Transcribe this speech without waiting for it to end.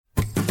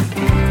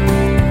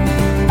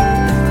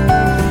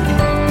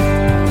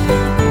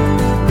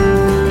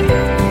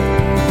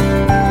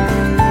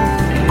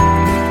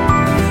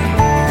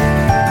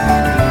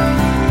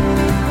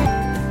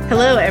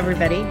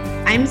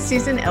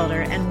Susan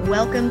Elder, and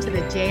welcome to the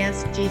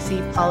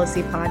JSGC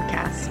Policy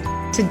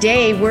Podcast.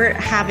 Today, we're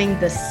having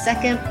the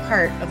second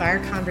part of our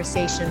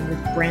conversation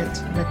with Brent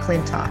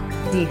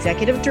McClintock, the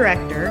Executive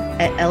Director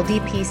at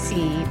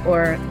LDPC,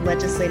 or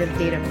Legislative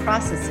Data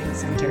Processing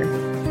Center.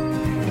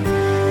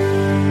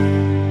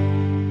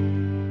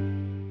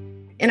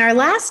 In our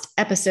last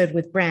episode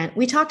with Brent,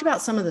 we talked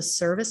about some of the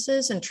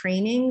services and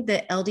training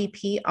that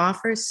LDP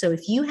offers. So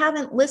if you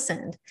haven't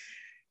listened,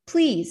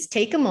 please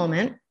take a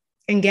moment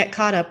and get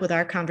caught up with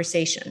our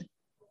conversation.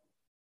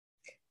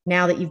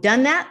 Now that you've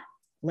done that,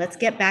 let's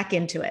get back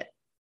into it.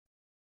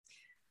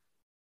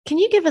 Can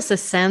you give us a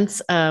sense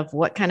of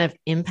what kind of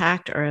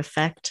impact or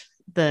effect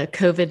the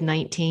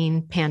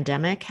COVID-19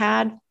 pandemic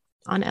had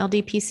on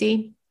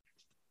LDPC?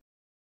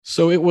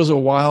 So it was a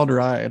wild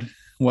ride,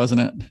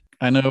 wasn't it?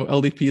 I know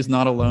LDP is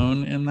not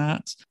alone in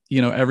that.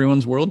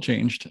 Everyone's world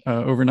changed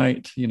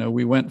overnight.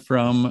 We went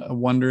from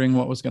wondering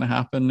what was going to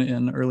happen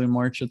in early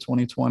March of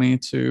 2020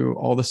 to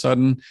all of a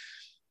sudden,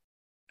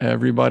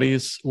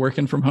 everybody's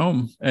working from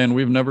home, and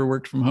we've never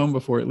worked from home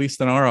before, at least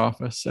in our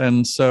office.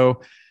 And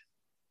so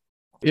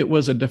it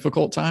was a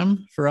difficult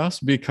time for us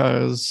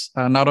because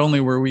not only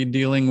were we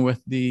dealing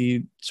with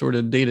the sort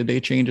of day-to-day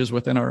changes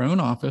within our own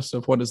office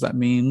of what does that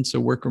mean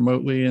to work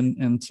remotely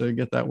and to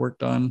get that work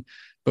done,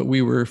 but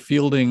we were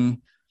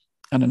fielding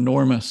an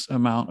enormous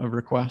amount of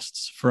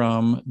requests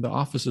from the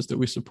offices that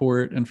we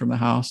support and from the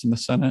House and the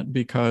Senate,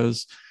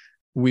 because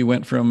we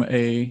went from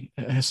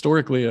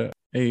historically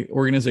a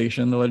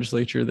organization, the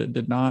legislature, that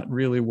did not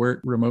really work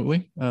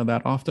remotely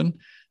that often,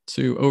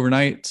 to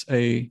overnight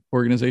a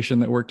organization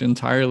that worked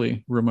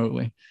entirely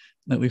remotely,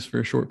 at least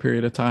for a short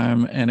period of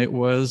time. And it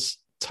was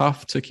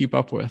tough to keep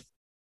up with.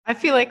 I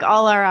feel like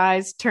all our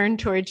eyes turned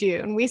towards you,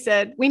 and we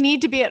said, we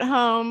need to be at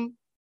home.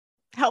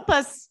 Help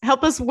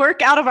us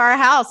work out of our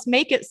house.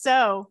 Make it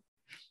so.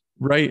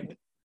 Right.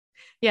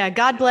 Yeah.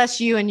 God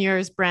bless you and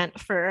yours, Brent,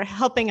 for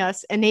helping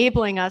us,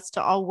 enabling us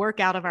to all work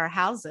out of our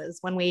houses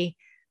when we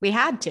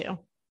had to.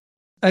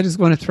 I just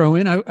want to throw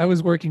in, I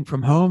was working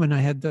from home and I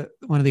had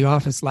one of the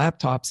office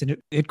laptops and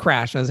it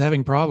crashed. I was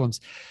having problems.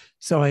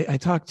 So I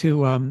talked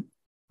to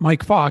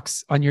Mike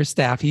Fox on your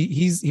staff.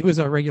 He was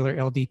our regular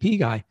LDP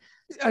guy.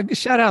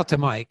 Shout out to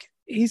Mike.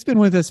 He's been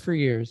with us for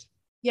years.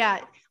 Yeah,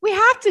 we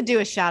have to do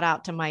a shout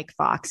out to Mike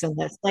Fox in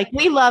this. Like,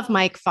 we love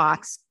Mike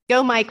Fox.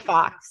 Go Mike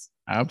Fox.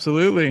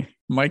 Absolutely.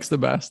 Mike's the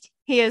best.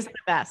 He is the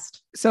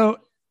best. So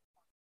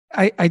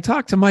I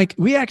talked to Mike.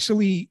 We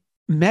actually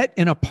met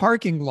in a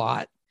parking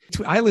lot.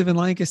 I live in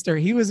Lancaster.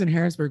 He was in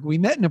Harrisburg. We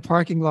met in a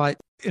parking lot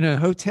in a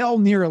hotel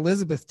near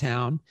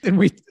Elizabethtown, and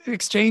we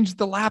exchanged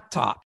the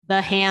laptop.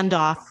 The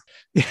handoff.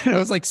 It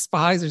was like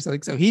spies or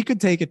something. So he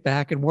could take it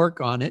back and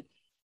work on it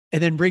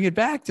and then bring it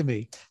back to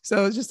me.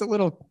 So it's just a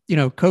little,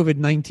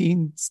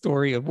 COVID-19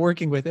 story of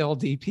working with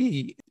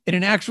LDP in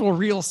an actual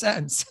real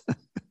sense.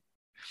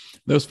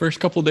 Those first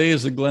couple of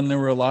days, Glenn, there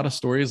were a lot of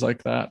stories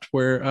like that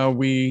where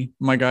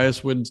my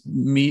guys would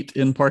meet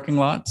in parking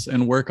lots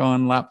and work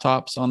on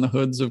laptops on the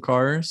hoods of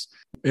cars.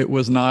 It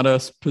was not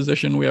a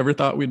position we ever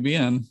thought we'd be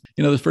in.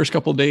 The first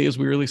couple of days,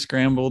 we really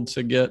scrambled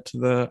to get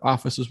the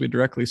offices we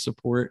directly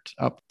support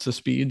up to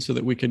speed so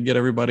that we could get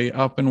everybody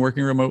up and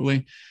working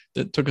remotely.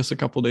 It took us a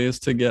couple of days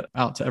to get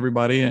out to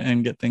everybody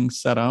and get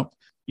things set up.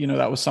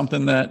 That was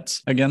something that,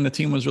 again, the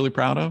team was really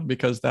proud of,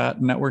 because that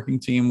networking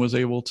team was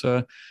able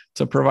to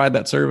provide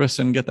that service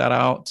and get that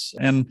out.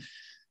 And,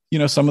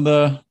 some of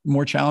the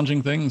more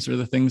challenging things are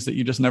the things that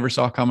you just never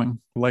saw coming.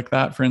 Like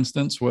that, for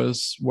instance,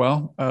 was,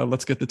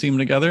 let's get the team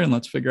together and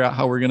let's figure out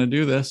how we're going to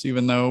do this,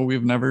 even though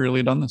we've never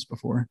really done this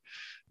before.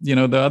 The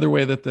other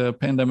way that the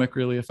pandemic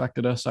really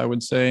affected us, I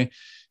would say,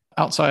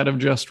 outside of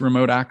just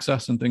remote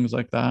access and things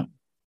like that,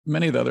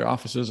 many of the other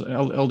offices,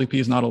 LDP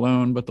is not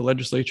alone, but the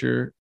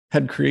legislature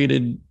had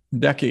created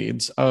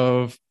decades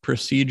of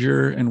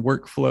procedure and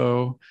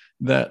workflow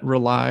that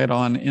relied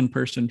on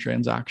in-person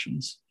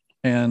transactions.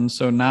 And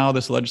so now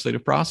this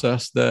legislative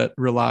process that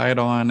relied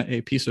on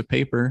a piece of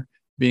paper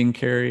being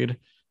carried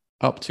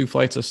up 2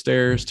 flights of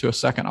stairs to a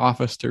second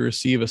office to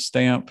receive a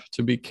stamp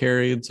to be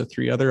carried to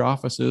 3 other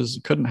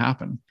offices couldn't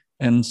happen.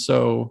 And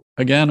so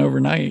again,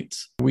 overnight,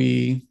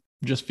 we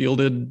just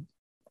fielded,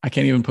 I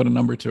can't even put a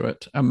number to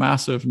it, a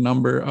massive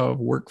number of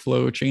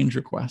workflow change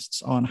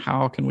requests on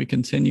how can we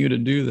continue to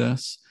do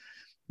this,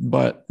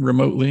 but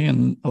remotely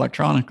and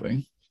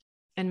electronically.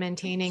 And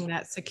maintaining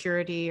that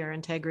security or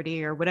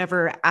integrity or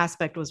whatever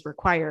aspect was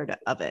required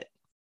of it.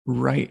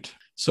 Right.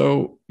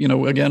 So,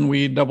 again,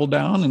 we doubled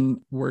down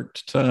and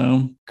worked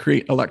to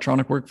create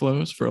electronic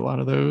workflows for a lot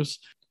of those.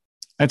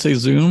 I'd say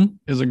Zoom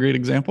is a great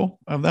example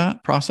of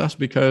that process,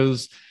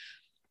 because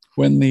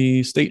when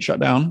the state shut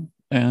down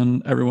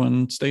and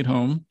everyone stayed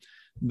home,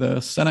 the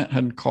Senate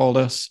had called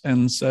us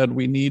and said,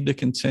 we need to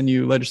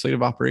continue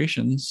legislative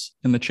operations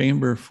in the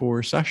chamber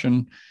for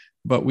session,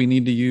 but we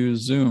need to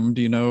use Zoom.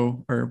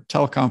 Or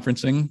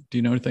teleconferencing? Do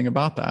you know anything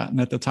about that? And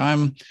at the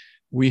time,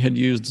 we had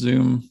used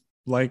Zoom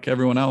like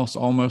everyone else,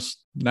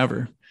 almost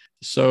never.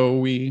 So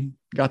we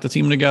got the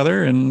team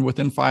together, and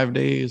within 5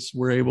 days,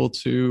 we're able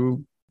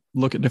to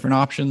look at different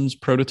options,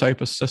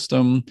 prototype a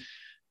system,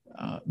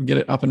 get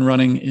it up and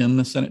running in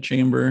the Senate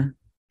chamber.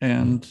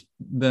 And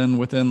then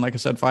within, like I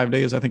said, 5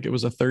 days, I think it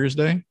was a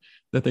Thursday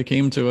that they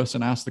came to us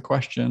and asked the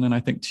question. And I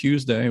think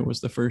Tuesday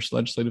was the first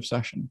legislative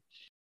session.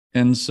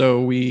 And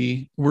so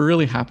we were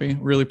really happy,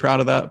 really proud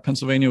of that.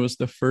 Pennsylvania was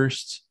the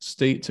first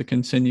state to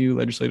continue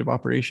legislative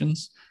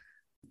operations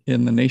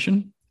in the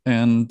nation.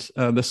 And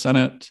the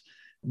Senate,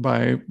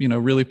 by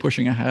really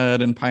pushing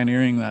ahead and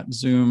pioneering that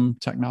Zoom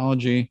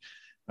technology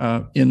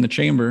in the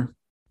chamber,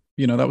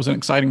 that was an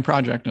exciting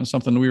project and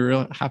something we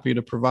were happy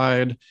to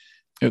provide.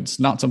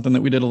 It's not something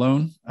that we did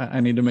alone. I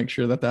need to make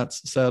sure that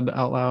that's said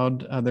out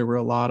loud. There were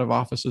a lot of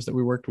offices that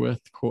we worked with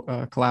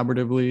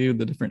collaboratively,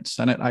 the different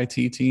Senate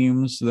IT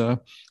teams, the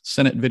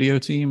Senate video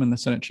team, and the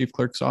Senate Chief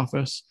Clerk's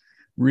office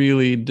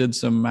really did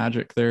some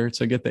magic there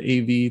to get the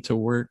AV to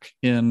work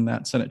in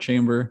that Senate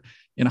chamber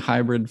in a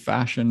hybrid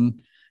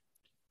fashion.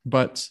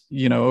 But,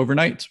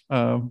 overnight,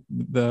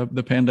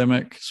 the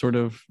pandemic sort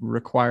of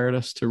required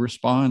us to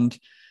respond.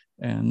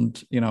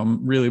 And,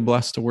 I'm really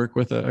blessed to work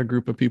with a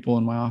group of people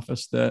in my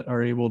office that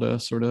are able to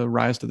sort of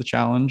rise to the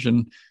challenge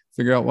and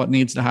figure out what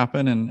needs to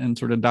happen and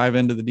sort of dive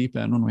into the deep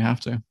end when we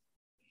have to.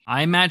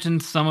 I imagine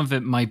some of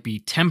it might be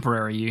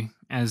temporary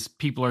as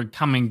people are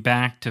coming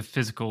back to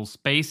physical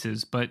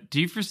spaces, but do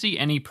you foresee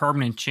any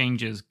permanent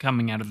changes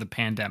coming out of the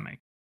pandemic?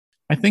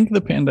 I think the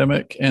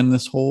pandemic and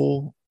this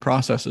whole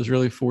process has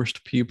really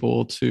forced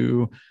people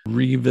to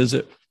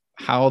revisit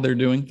how they're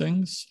doing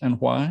things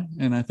and why.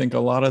 And I think a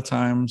lot of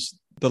times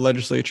the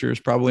legislature is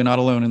probably not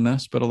alone in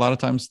this, but a lot of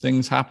times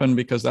things happen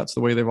because that's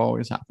the way they've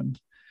always happened.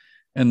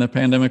 And the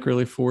pandemic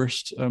really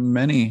forced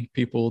many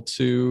people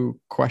to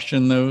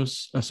question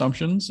those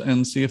assumptions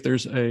and see if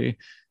there's a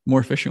more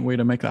efficient way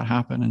to make that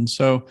happen. And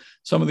so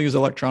some of these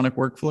electronic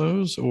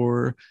workflows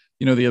or,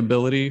 the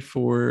ability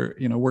for,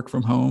 work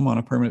from home on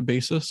a permanent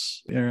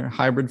basis,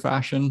 hybrid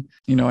fashion,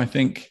 I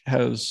think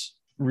has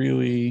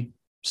really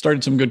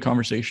started some good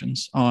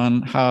conversations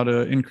on how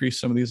to increase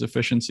some of these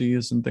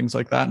efficiencies and things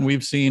like that. And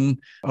we've seen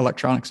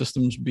electronic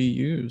systems be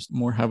used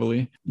more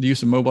heavily. The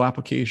use of mobile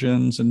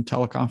applications and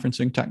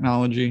teleconferencing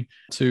technology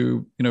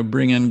to,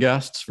 bring in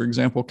guests, for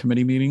example,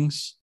 committee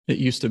meetings. It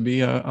used to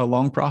be a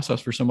long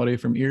process for somebody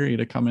from Erie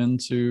to come in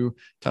to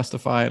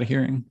testify at a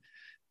hearing.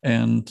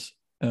 And,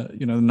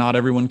 not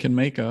everyone can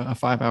make a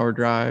 5-hour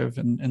drive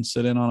and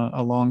sit in on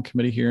a long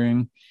committee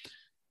hearing.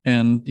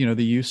 And,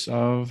 the use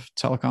of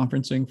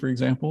teleconferencing, for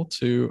example,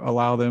 to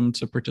allow them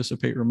to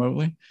participate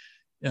remotely.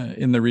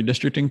 In the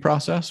redistricting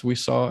process, we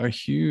saw a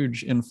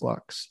huge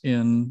influx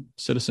in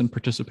citizen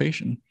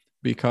participation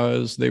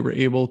because they were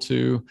able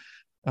to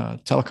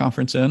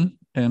teleconference in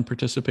and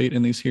participate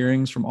in these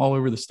hearings from all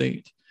over the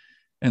state.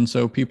 And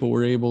so people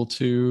were able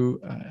to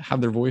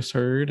have their voice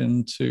heard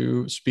and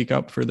to speak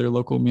up for their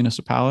local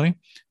municipality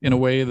in a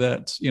way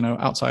that,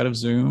 outside of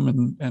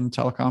Zoom and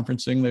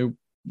teleconferencing, they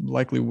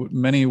likely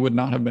many would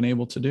not have been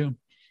able to do.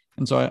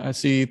 And so I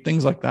see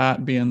things like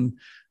that being,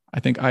 I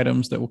think,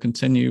 items that will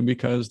continue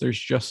because there's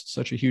just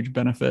such a huge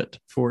benefit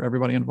for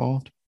everybody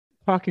involved.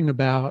 Talking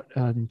about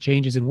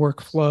changes in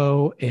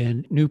workflow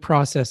and new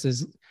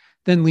processes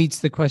then leads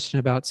to the question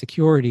about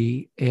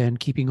security and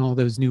keeping all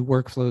those new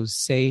workflows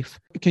safe.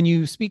 Can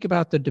you speak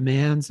about the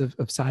demands of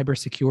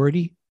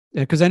cybersecurity?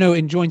 Because I know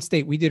in Joint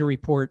State, we did a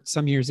report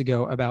some years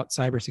ago about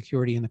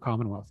cybersecurity in the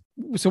Commonwealth.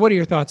 So what are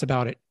your thoughts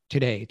about it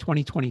today,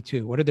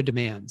 2022? What are the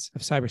demands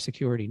of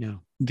cybersecurity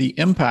now? The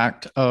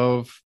impact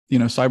of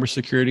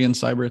cybersecurity and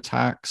cyber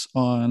attacks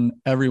on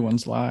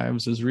everyone's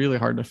lives is really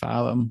hard to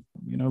fathom.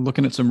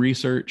 Looking at some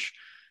research,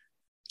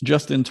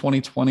 just in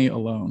 2020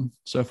 alone.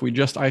 So if we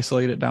just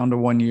isolate it down to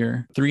 1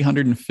 year,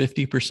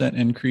 350%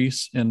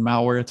 increase in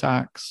malware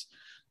attacks,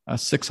 a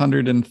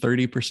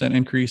 630%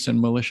 increase in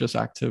malicious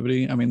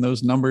activity. I mean,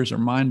 those numbers are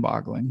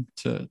mind-boggling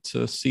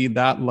to see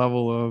that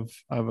level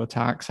of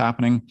attacks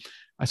happening.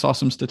 I saw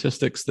some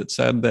statistics that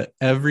said that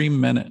every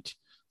minute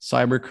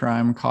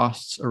cybercrime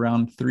costs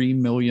around $3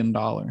 million.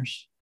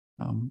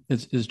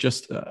 It's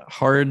just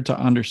hard to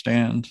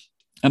understand.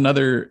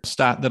 Another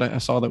stat that I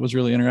saw that was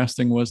really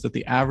interesting was that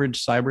the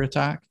average cyber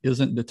attack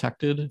isn't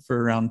detected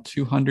for around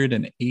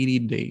 280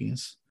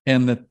 days,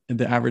 and that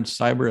the average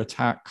cyber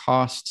attack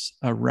costs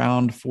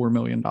around $4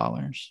 million.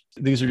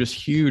 These are just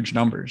huge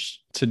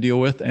numbers to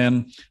deal with,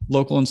 and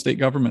local and state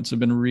governments have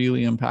been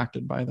really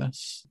impacted by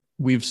this.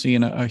 We've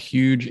seen a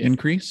huge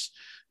increase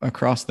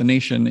across the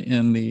nation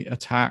in the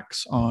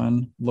attacks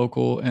on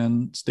local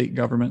and state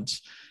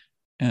governments.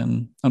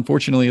 And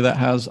unfortunately, that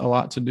has a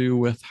lot to do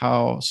with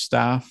how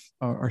staff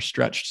are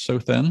stretched so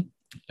thin.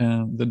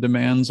 And the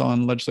demands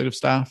on legislative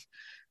staff,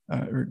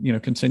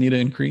 continue to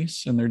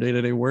increase in their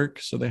day-to-day work.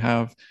 So they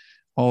have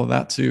all of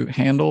that to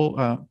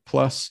handle,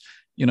 plus,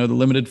 the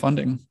limited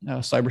funding.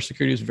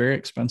 Cybersecurity is very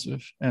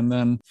expensive. And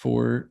then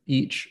for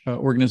each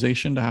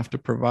organization to have to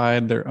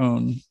provide their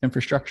own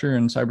infrastructure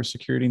and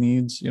cybersecurity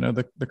needs,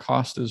 the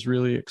cost is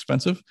really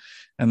expensive.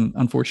 And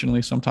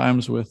unfortunately,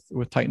 sometimes with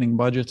tightening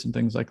budgets and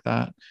things like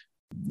that,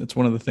 it's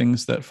one of the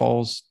things that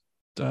falls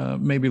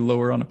maybe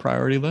lower on a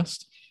priority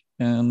list.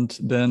 And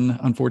then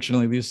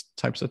unfortunately, these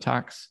types of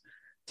attacks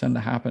tend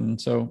to happen.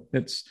 So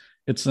it's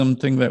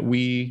something that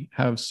we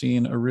have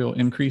seen a real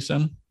increase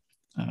in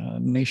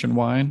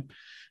nationwide,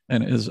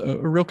 and is a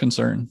real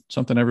concern,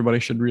 something everybody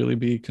should really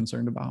be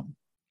concerned about.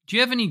 Do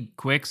you have any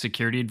quick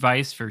security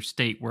advice for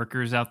state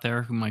workers out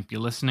there who might be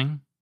listening?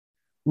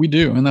 We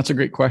do, and that's a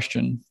great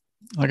question.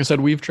 Like I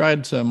said, we've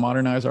tried to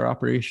modernize our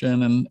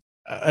operation and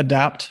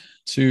adapt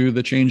to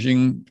the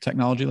changing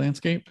technology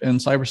landscape, and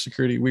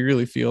cybersecurity, we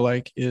really feel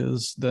like,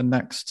 is the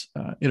next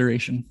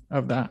iteration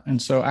of that.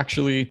 And so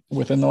actually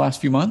within the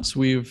last few months,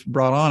 we've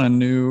brought on a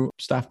new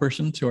staff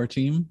person to our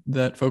team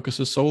that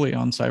focuses solely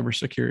on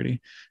cybersecurity.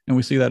 And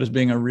we see that as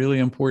being a really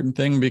important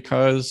thing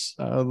because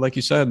like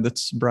you said,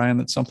 that's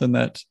something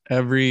that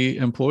every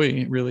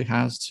employee really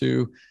has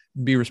to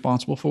be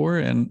responsible for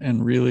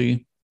and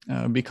really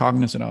be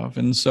cognizant of.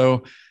 And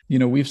so,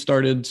 we've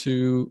started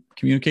to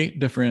communicate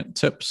different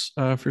tips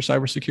for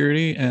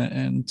cybersecurity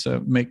and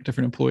to make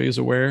different employees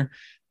aware.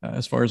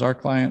 As far as our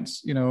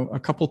clients, a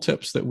couple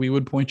tips that we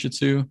would point you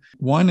to.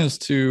 One is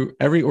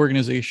every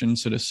organization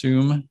should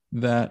assume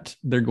that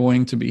they're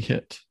going to be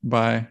hit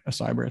by a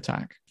cyber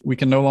attack. We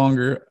can no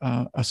longer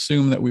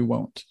assume that we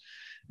won't.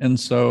 And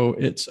so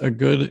it's a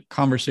good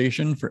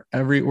conversation for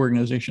every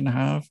organization to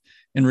have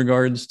in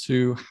regards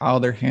to how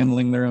they're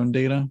handling their own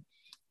data,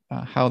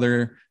 how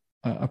they're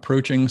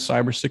approaching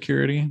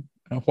cybersecurity,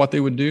 what they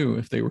would do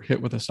if they were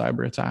hit with a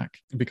cyber attack,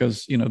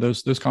 because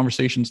those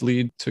conversations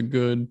lead to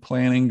good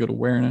planning, good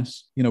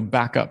awareness.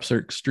 Backups are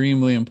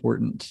extremely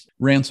important.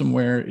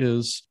 Ransomware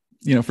is,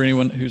 for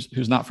anyone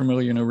who's not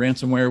familiar,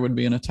 ransomware would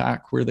be an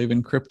attack where they've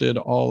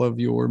encrypted all of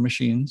your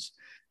machines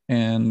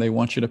and they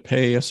want you to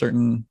pay a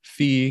certain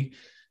fee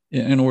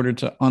in order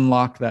to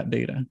unlock that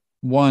data.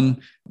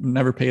 One,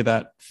 never pay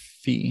that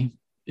fee.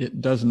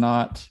 It does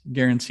not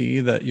guarantee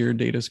that your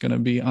data is going to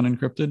be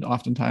unencrypted.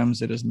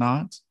 Oftentimes it is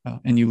not,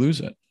 and you lose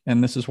it.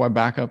 And this is why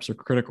backups are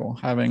critical.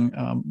 Having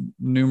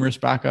numerous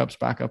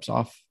backups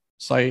off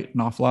site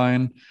and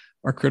offline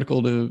are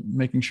critical to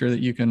making sure that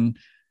you can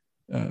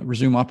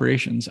resume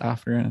operations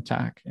after an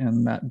attack.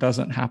 And that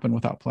doesn't happen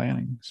without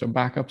planning. So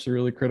backups are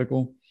really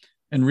critical.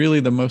 And really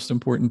the most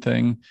important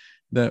thing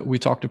that we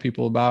talk to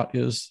people about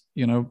is,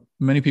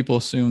 many people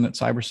assume that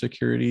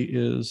cybersecurity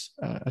is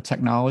a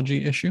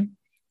technology issue.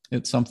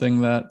 It's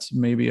something that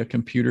maybe a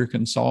computer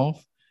can solve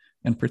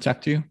and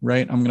protect you,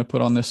 right? I'm going to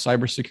put on this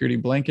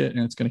cybersecurity blanket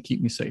and it's going to keep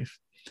me safe.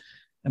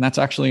 And that's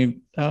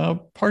actually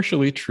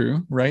partially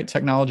true, right?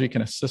 Technology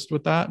can assist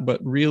with that, but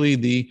really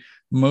the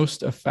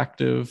most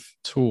effective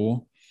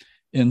tool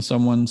in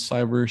someone's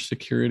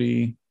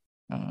cybersecurity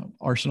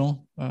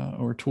arsenal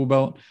or tool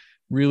belt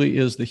really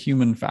is the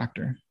human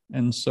factor.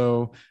 And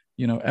so,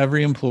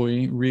 every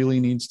employee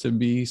really needs to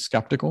be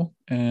skeptical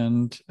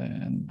and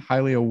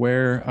highly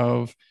aware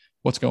of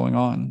what's going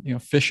on.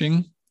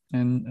 Phishing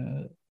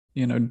and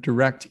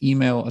direct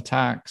email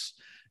attacks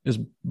is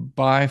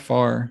by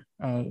far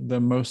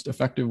the most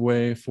effective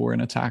way for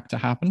an attack to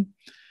happen.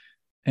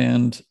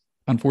 And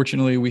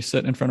unfortunately, we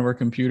sit in front of our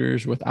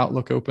computers with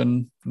Outlook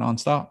open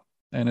nonstop,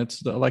 and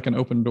it's like an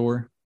open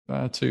door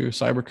to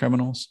cyber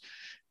criminals.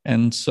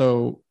 And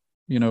so,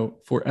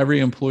 for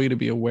every employee to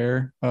be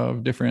aware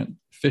of different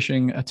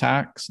phishing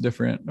attacks,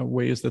 different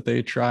ways that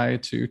they try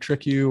to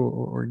trick you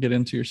or get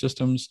into your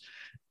systems,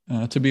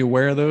 to be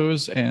aware of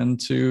those and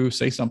to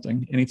say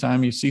something.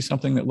 Anytime you see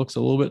something that looks a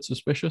little bit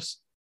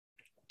suspicious,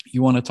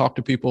 you want to talk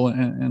to people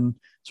and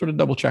sort of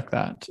double check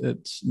that.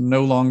 It's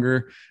no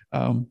longer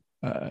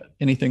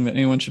anything that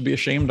anyone should be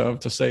ashamed of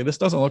to say, this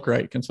doesn't look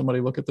right. Can somebody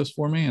look at this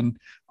for me? And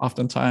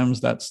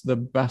oftentimes that's the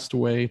best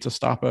way to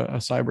stop a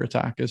cyber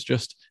attack, is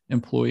just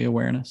employee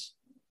awareness.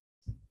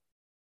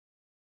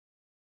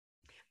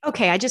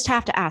 Okay, I just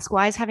have to ask,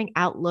 why is having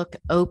Outlook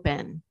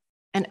open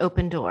an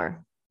open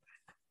door?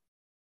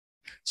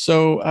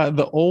 So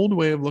the old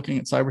way of looking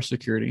at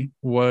cybersecurity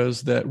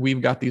was that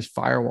we've got these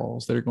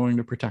firewalls that are going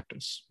to protect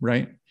us,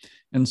 right?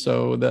 And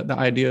so the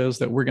idea is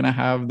that we're going to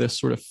have this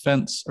sort of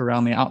fence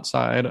around the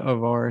outside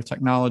of our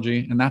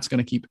technology, and that's going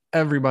to keep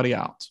everybody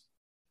out,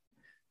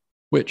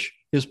 which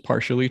is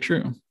partially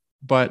true.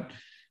 But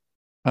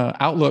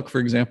Outlook, for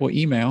example,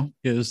 email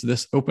is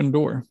this open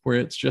door where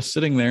it's just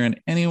sitting there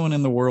and anyone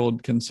in the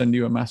world can send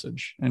you a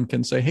message and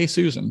can say, hey,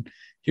 Susan,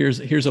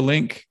 here's a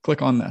link,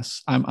 click on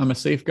this. I'm a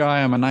safe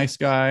guy. I'm a nice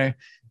guy.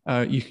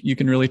 You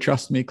can really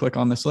trust me. Click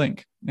on this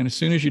link. And as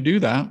soon as you do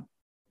that,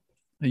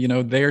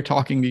 they're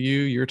talking to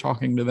you, you're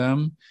talking to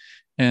them.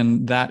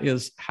 And that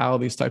is how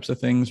these types of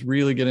things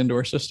really get into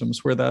our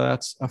systems, where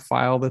that's a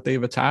file that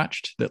they've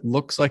attached that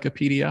looks like a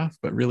PDF,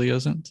 but really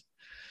isn't.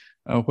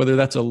 Whether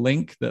that's a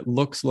link that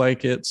looks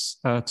like it's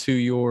to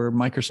your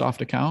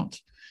Microsoft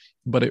account,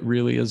 but it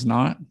really is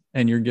not,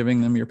 and you're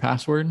giving them your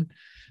password.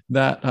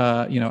 That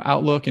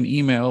Outlook and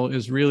email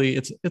is really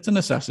it's a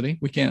necessity.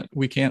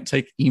 We can't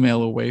take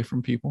email away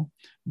from people,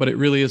 but it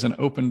really is an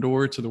open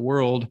door to the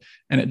world,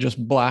 and it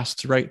just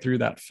blasts right through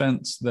that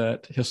fence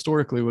that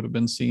historically would have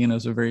been seen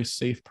as a very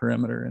safe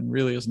perimeter and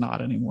really is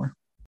not anymore.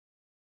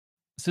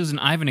 Susan,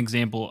 I have an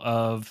example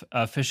of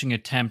a phishing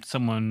attempt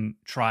someone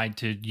tried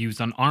to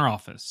use on our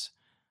office.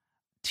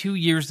 2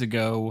 years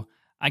ago,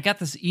 I got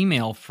this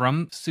email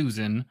from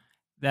Susan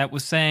that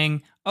was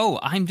saying, "Oh,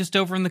 I'm just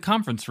over in the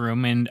conference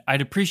room and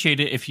I'd appreciate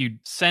it if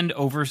you'd send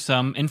over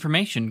some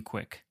information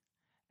quick."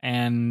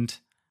 And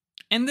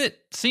that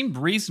seemed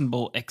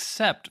reasonable,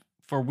 except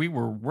for we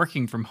were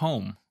working from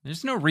home.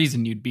 There's no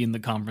reason you'd be in the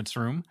conference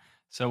room.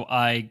 So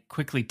I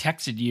quickly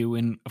texted you,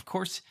 and of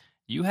course,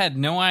 you had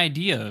no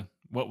idea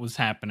what was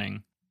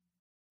happening.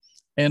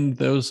 And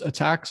those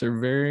attacks are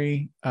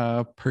very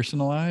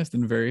personalized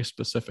and very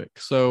specific.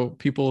 So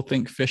people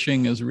think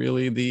phishing is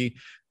really the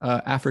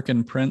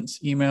African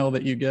prince email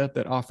that you get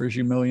that offers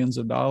you millions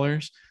of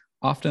dollars.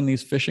 Often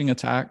these phishing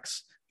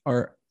attacks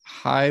are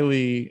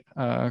highly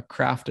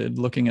crafted,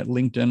 looking at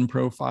LinkedIn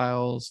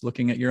profiles,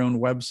 looking at your own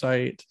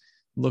website,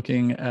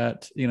 looking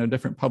at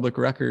different public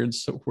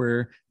records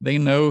where they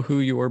know who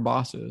your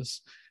boss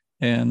is.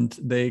 And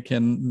they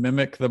can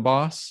mimic the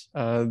boss.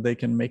 They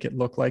can make it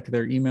look like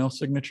their email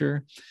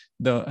signature.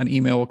 An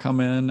email will come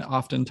in.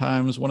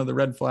 Oftentimes, one of the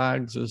red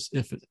flags is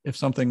if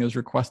something is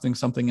requesting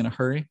something in a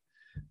hurry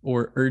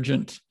or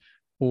urgent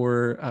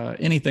or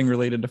anything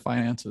related to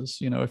finances.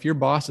 If your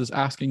boss is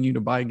asking you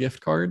to buy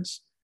gift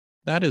cards,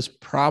 that is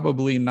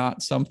probably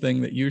not something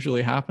that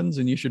usually happens,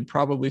 and you should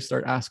probably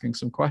start asking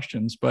some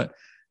questions. But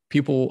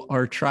people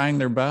are trying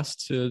their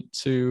best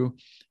to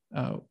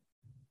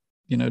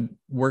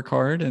work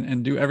hard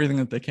and do everything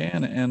that they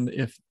can. And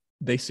if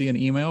they see an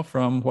email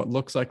from what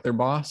looks like their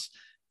boss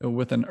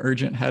with an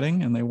urgent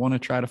heading and they want to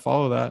try to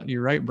follow that,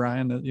 you're right,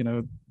 Brian,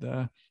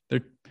 that,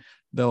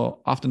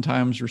 they'll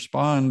oftentimes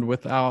respond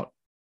without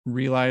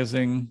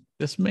realizing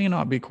this may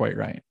not be quite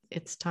right.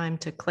 It's time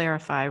to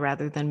clarify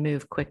rather than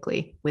move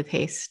quickly with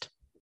haste.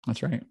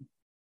 That's right.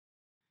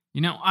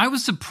 I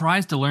was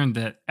surprised to learn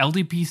that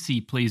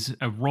LDPC plays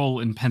a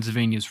role in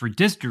Pennsylvania's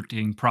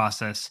redistricting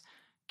process.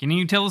 Can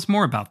you tell us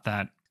more about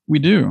that? We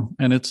do.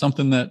 And it's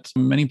something that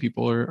many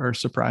people are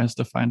surprised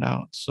to find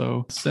out.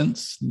 So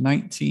since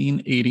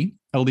 1980,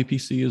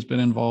 LDPC has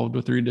been involved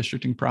with the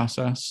redistricting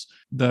process.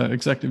 The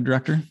executive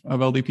director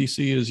of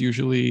LDPC is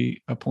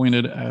usually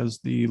appointed as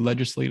the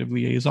legislative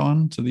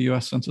liaison to the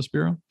U.S. Census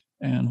Bureau.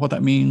 And what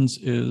that means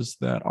is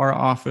that our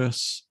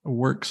office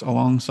works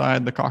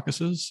alongside the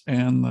caucuses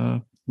and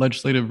the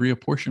Legislative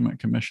Reapportionment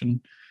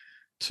Commission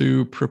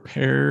to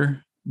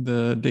prepare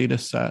the data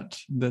set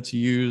that's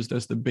used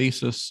as the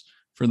basis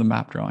for the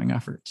map drawing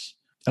efforts.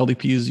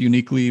 LDP is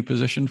uniquely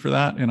positioned for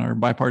that in our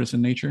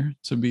bipartisan nature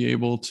to be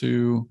able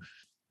to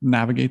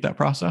navigate that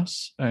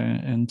process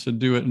and to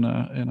do it in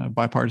a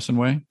bipartisan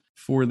way.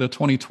 For the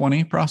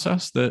 2020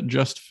 process that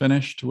just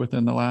finished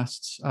within the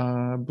last,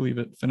 I believe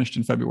it finished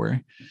in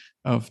February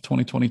of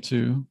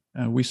 2022,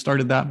 we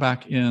started that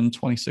back in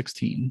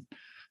 2016.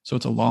 So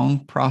it's a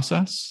long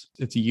process.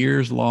 It's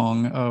years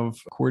long of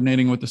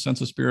coordinating with the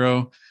Census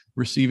Bureau,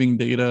 receiving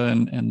data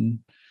and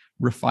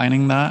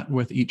refining that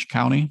with each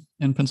county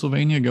in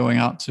Pennsylvania, going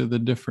out to the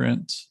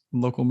different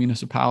local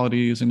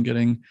municipalities and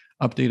getting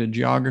updated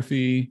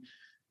geography.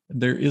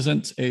 There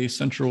isn't a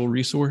central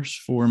resource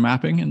for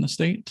mapping in the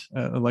state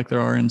like there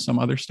are in some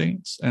other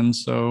states. And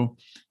so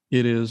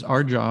it is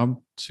our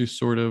job to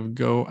sort of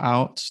go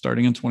out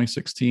starting in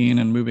 2016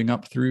 and moving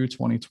up through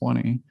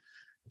 2020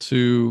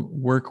 to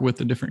work with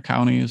the different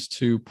counties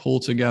to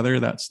pull together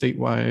that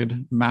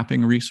statewide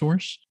mapping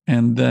resource.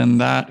 And then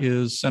that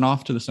is sent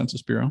off to the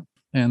Census Bureau.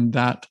 And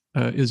that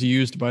is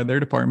used by their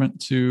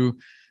department to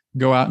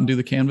go out and do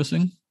the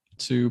canvassing,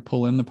 to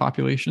pull in the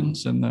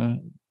populations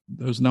and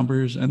those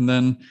numbers. And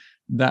then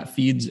that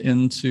feeds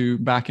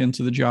back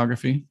into the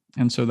geography.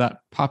 And so that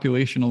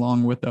population,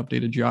 along with the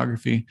updated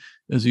geography,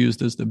 is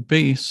used as the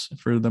base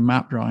for the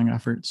map drawing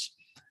efforts.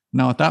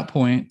 Now, at that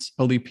point,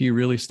 LDP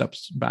really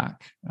steps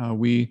back.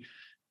 We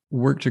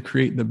work to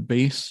create the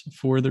base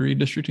for the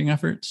redistricting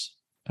efforts.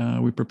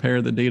 We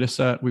prepare the data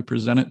set. We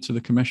present it to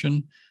the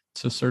commission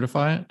to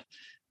certify it.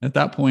 At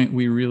that point,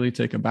 we really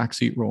take a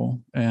backseat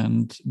role,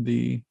 and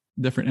the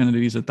different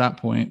entities at that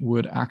point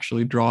would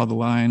actually draw the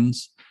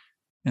lines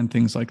and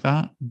things like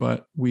that.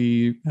 But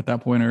we, at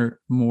that point, are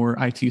more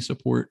IT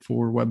support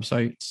for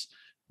websites,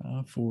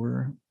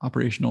 for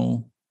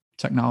operational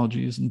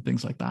technologies and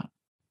things like that.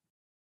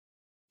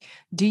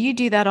 Do you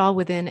do that all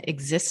within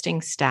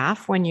existing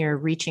staff when you're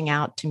reaching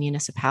out to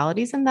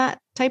municipalities and that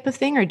type of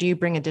thing, or do you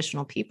bring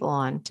additional people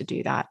on to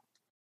do that?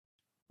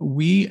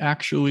 We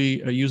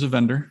actually use a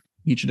vendor.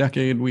 Each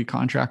decade, we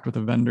contract with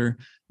a vendor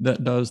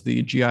that does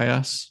the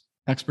GIS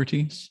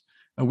expertise.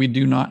 We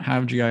do not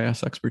have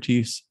GIS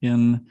expertise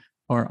in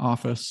our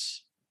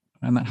office,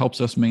 and that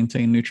helps us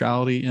maintain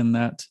neutrality in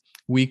that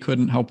we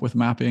couldn't help with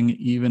mapping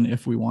even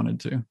if we wanted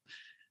to.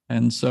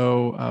 And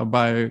so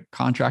by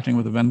contracting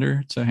with a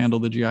vendor to handle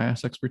the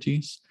GIS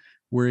expertise,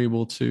 we're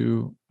able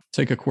to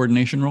take a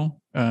coordination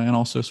role and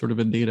also sort of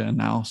a data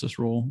analysis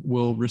role.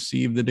 We'll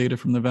receive the data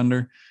from the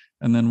vendor,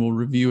 and then we'll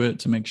review it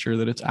to make sure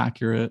that it's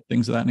accurate,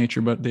 things of that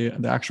nature. But the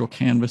actual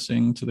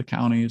canvassing to the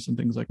counties and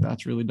things like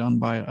that's really done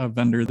by a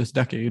vendor. This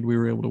decade, we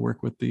were able to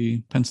work with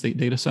the Penn State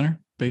Data Center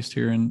based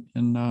here in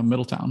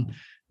Middletown,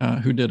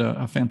 who did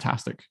a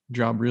fantastic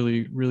job.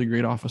 Really, really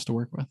great office to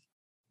work with.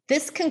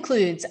 This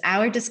concludes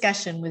our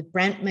discussion with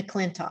Brent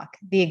McClintock,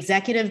 the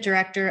Executive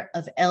Director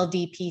of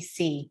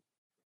LDPC.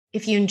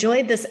 If you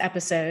enjoyed this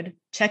episode,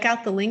 check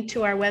out the link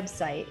to our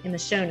website in the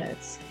show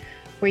notes,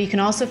 where you can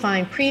also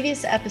find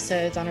previous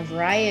episodes on a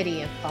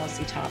variety of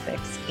policy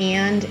topics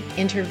and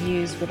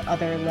interviews with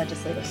other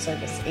legislative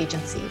service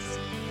agencies.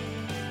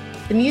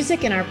 The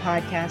music in our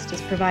podcast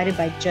is provided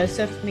by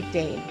Joseph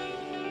McDade.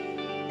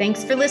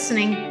 Thanks for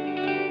listening.